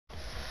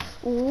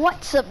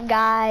What's up,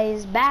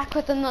 guys? Back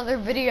with another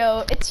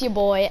video. It's your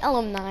boy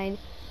LM9,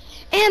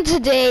 and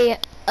today,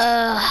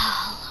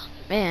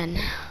 man,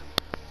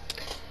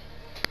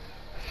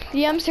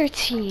 the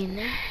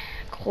M13,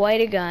 quite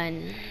a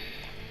gun.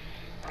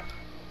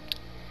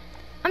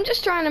 I'm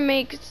just trying to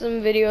make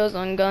some videos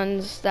on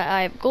guns that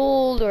I have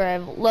gold or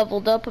I've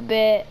leveled up a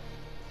bit,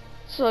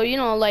 so you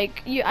know,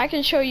 like I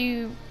can show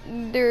you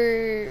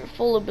their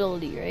full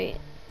ability, right?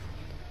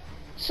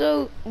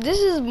 So this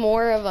is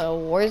more of a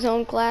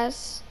Warzone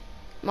class.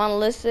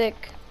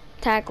 Monolithic,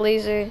 tac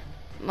laser,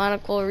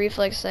 monocle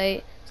reflex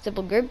sight,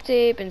 stipple grip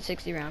tape, and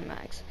 60 round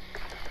max.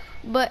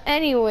 But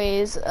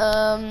anyways,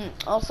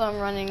 also I'm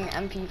running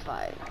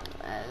MP5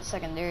 as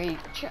secondary.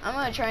 I'm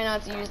gonna try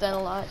not to use that a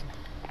lot.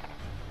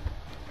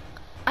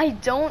 I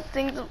don't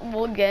think that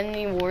we'll get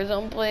any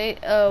Warzone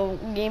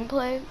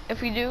gameplay. If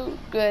we do,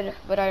 good,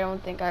 but I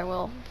don't think I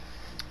will.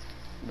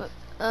 But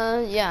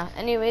yeah,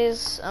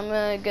 anyways, I'm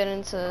gonna get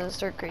into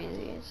Stir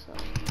Crazy, so.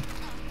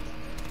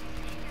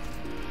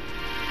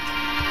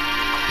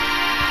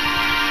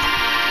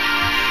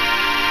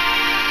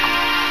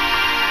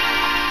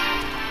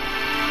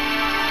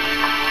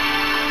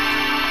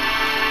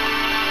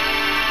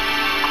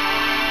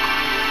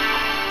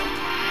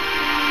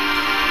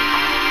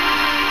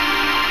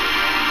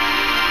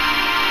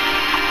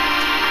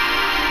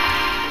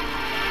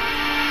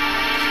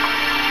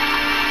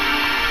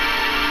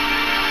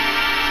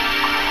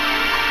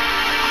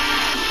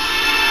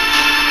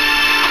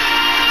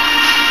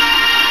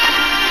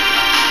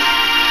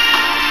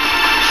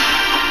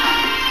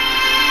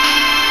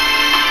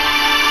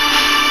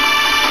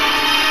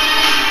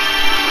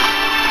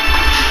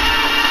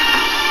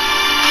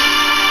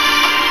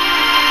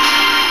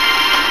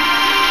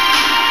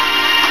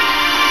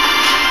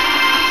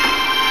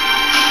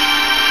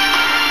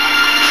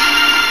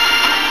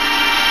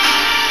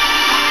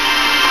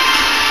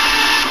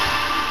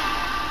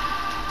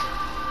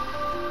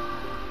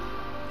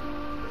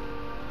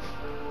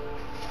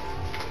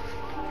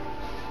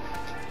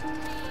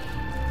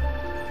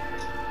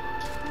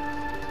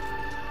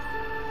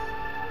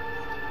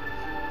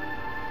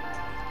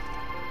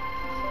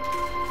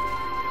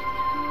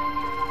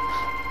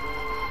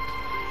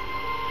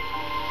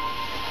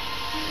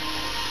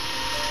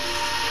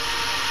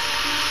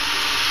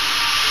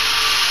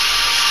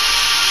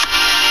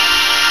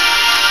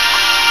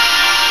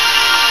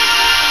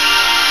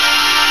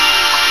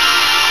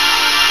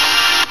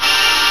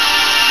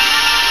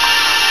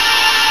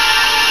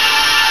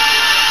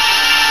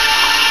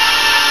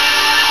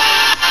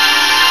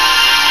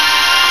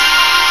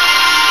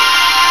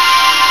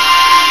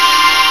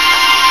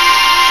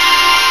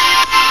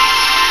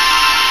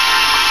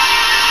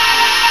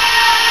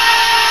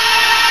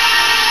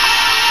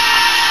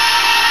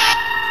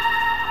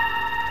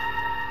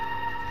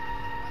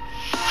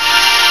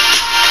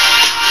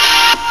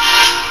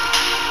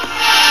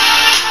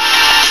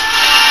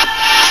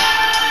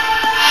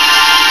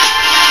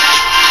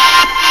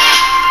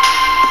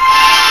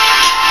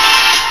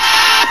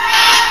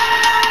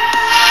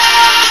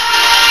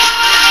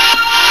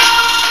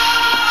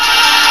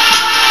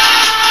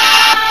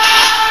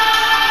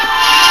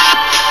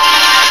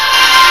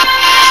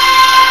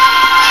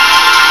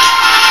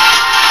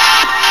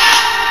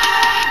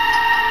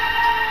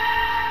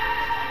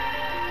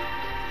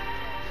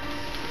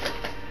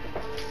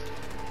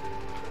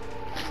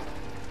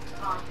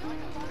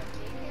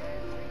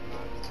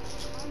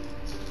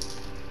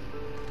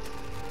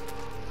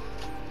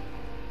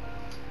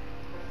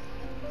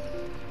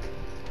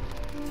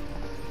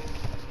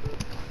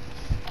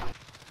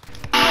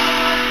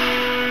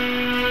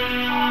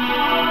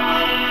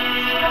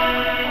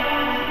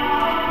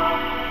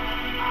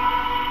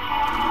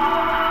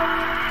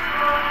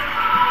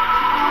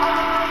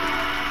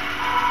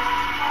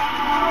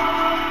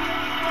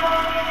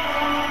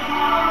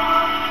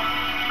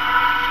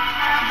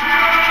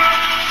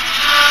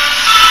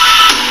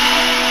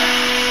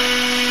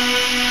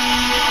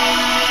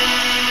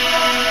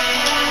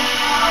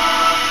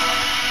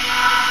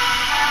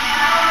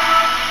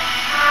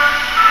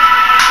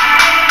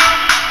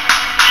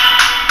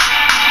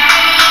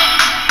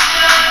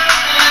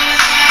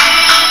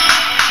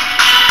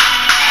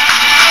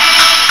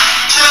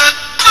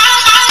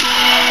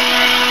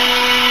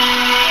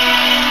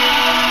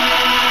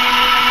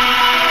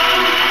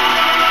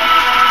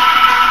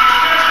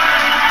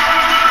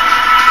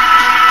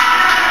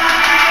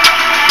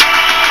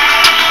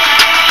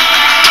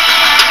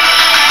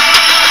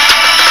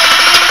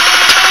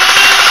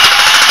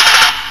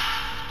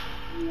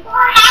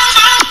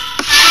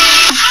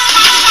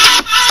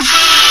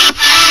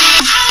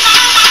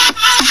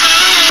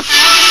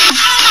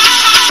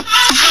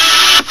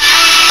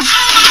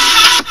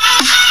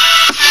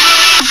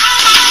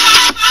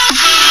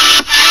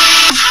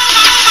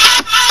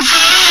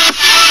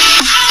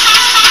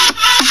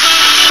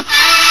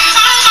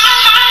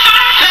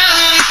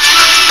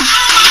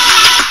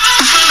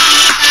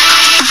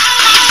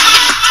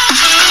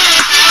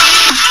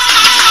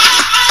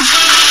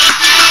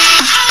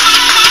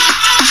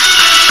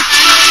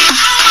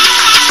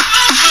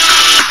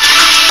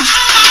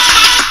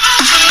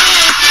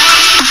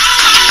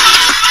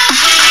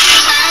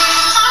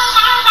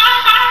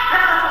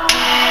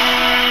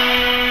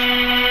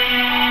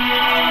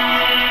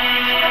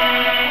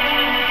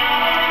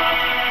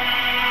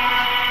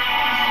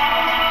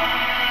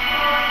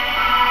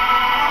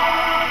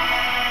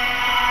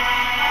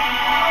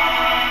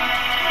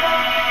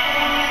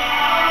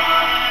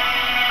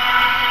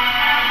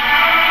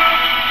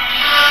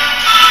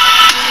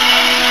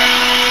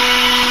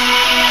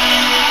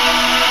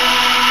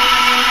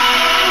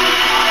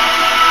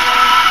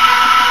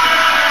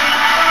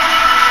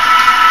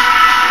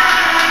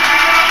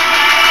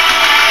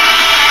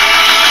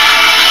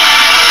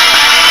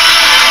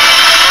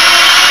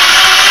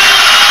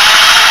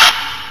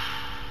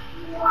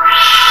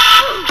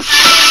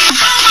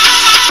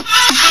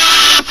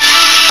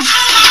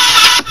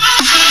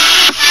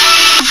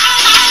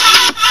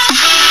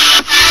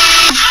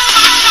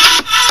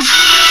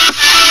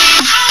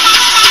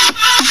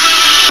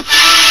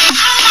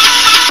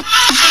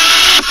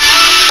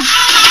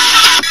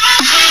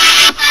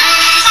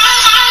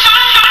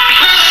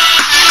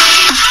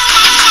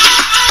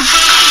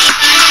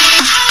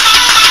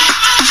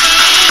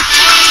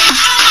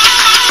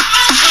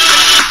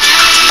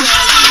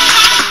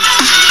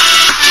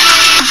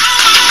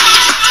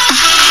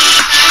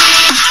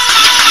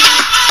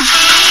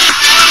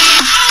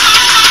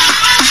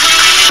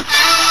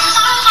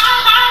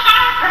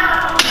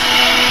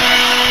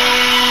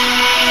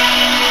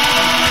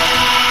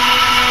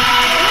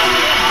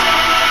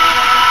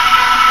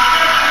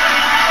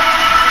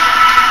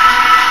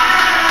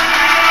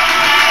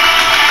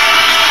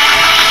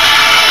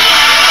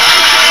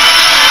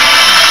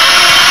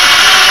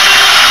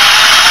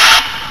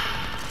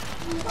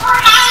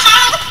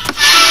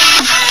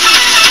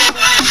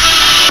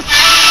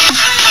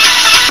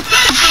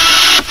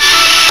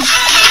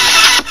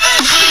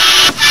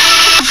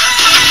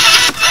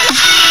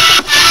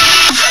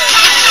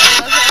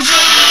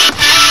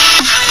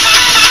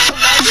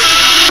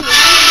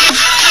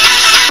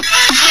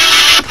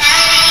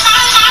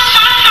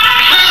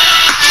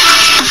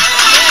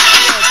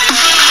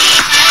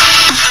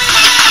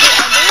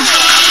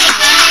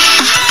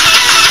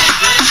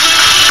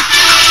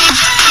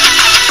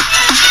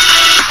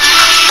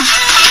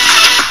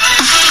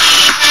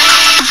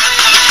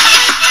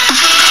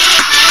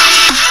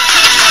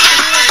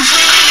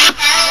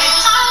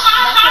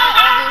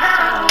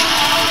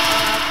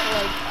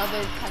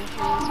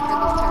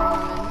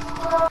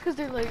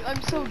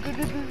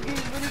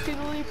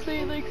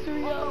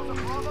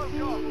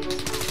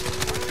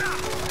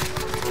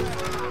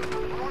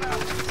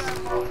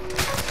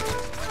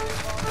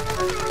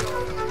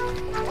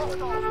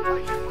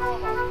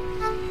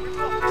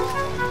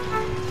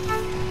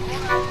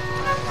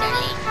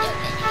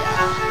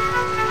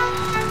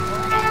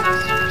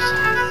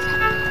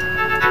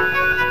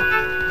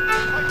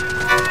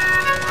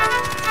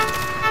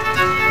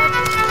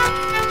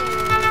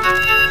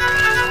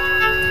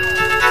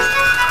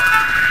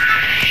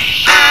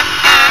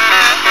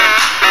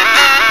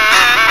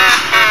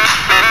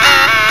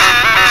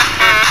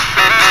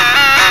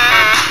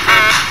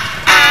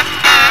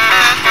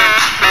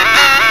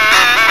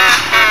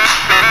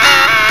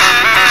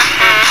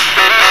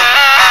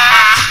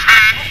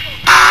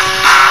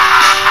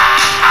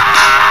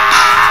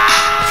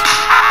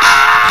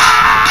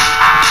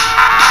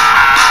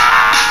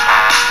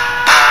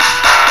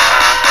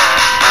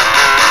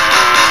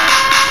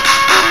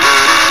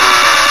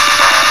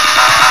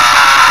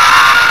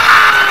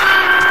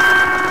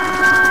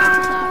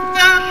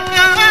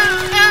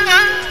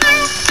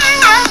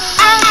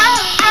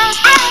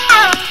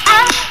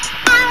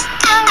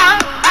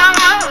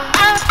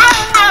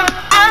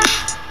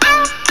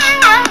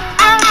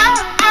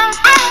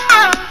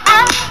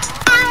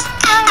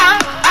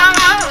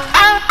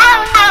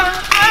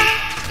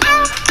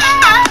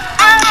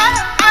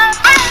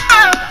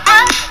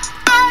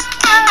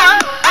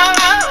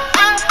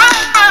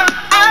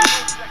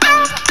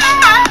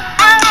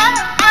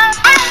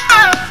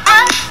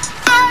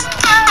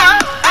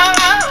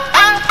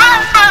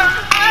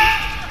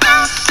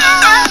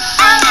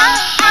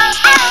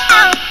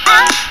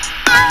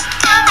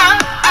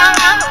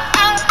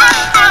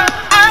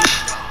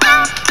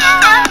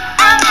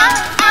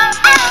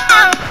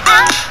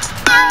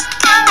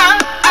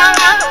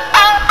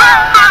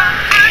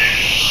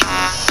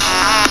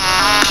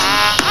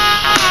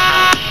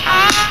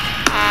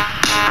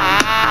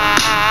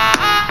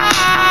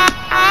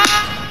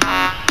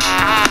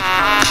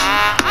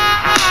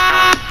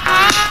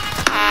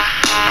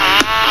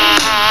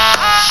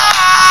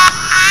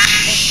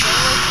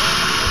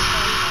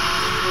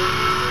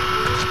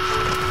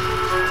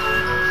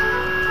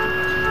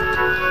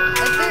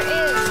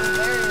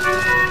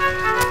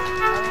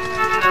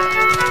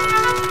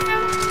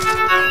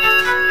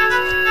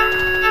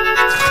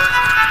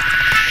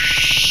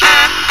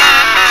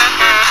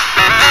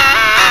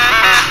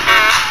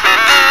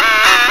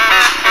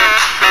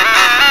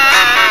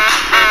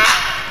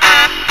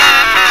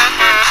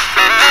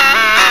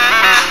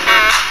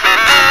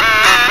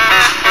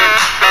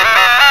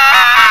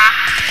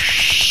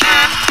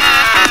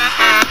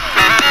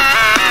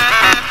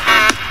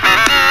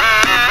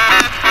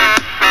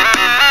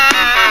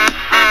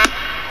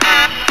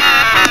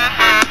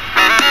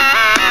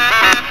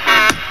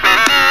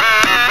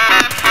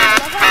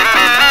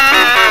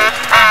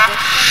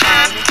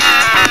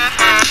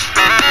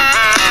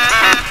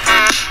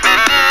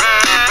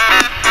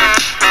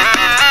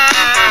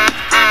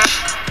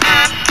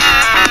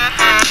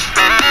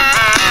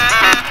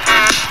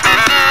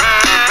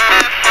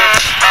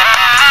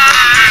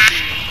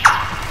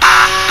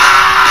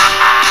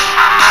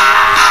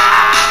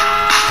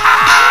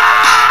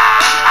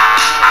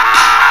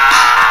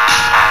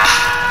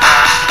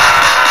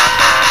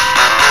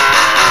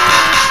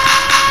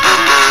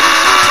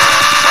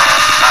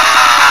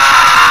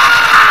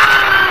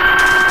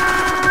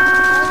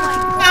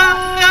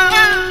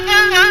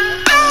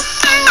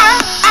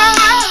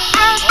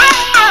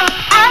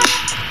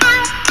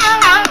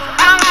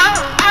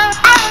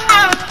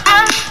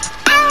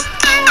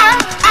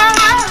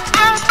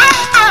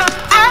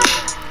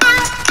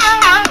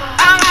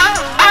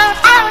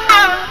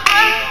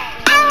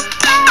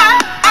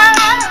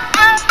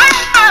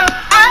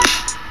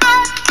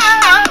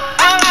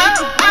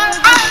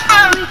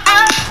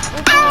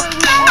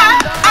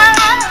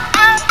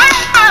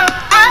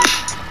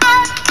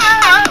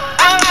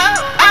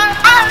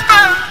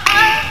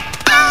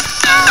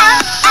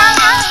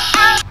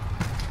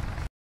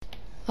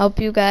 I hope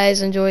you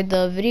guys enjoyed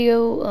the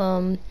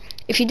video.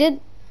 If you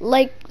did,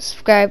 like,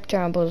 subscribe,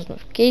 turn on post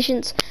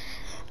notifications.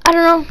 I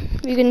don't know,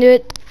 you can do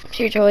it. It's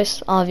your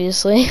choice,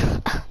 obviously.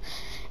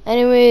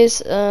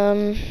 Anyways,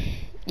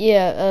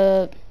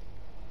 yeah,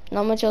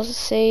 not much else to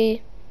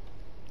say.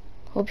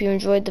 Hope you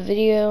enjoyed the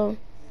video.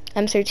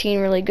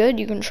 M13 really good.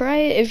 You can try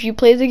it if you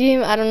play the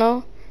game. I don't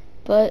know,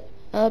 but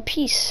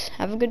peace.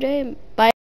 Have a good day.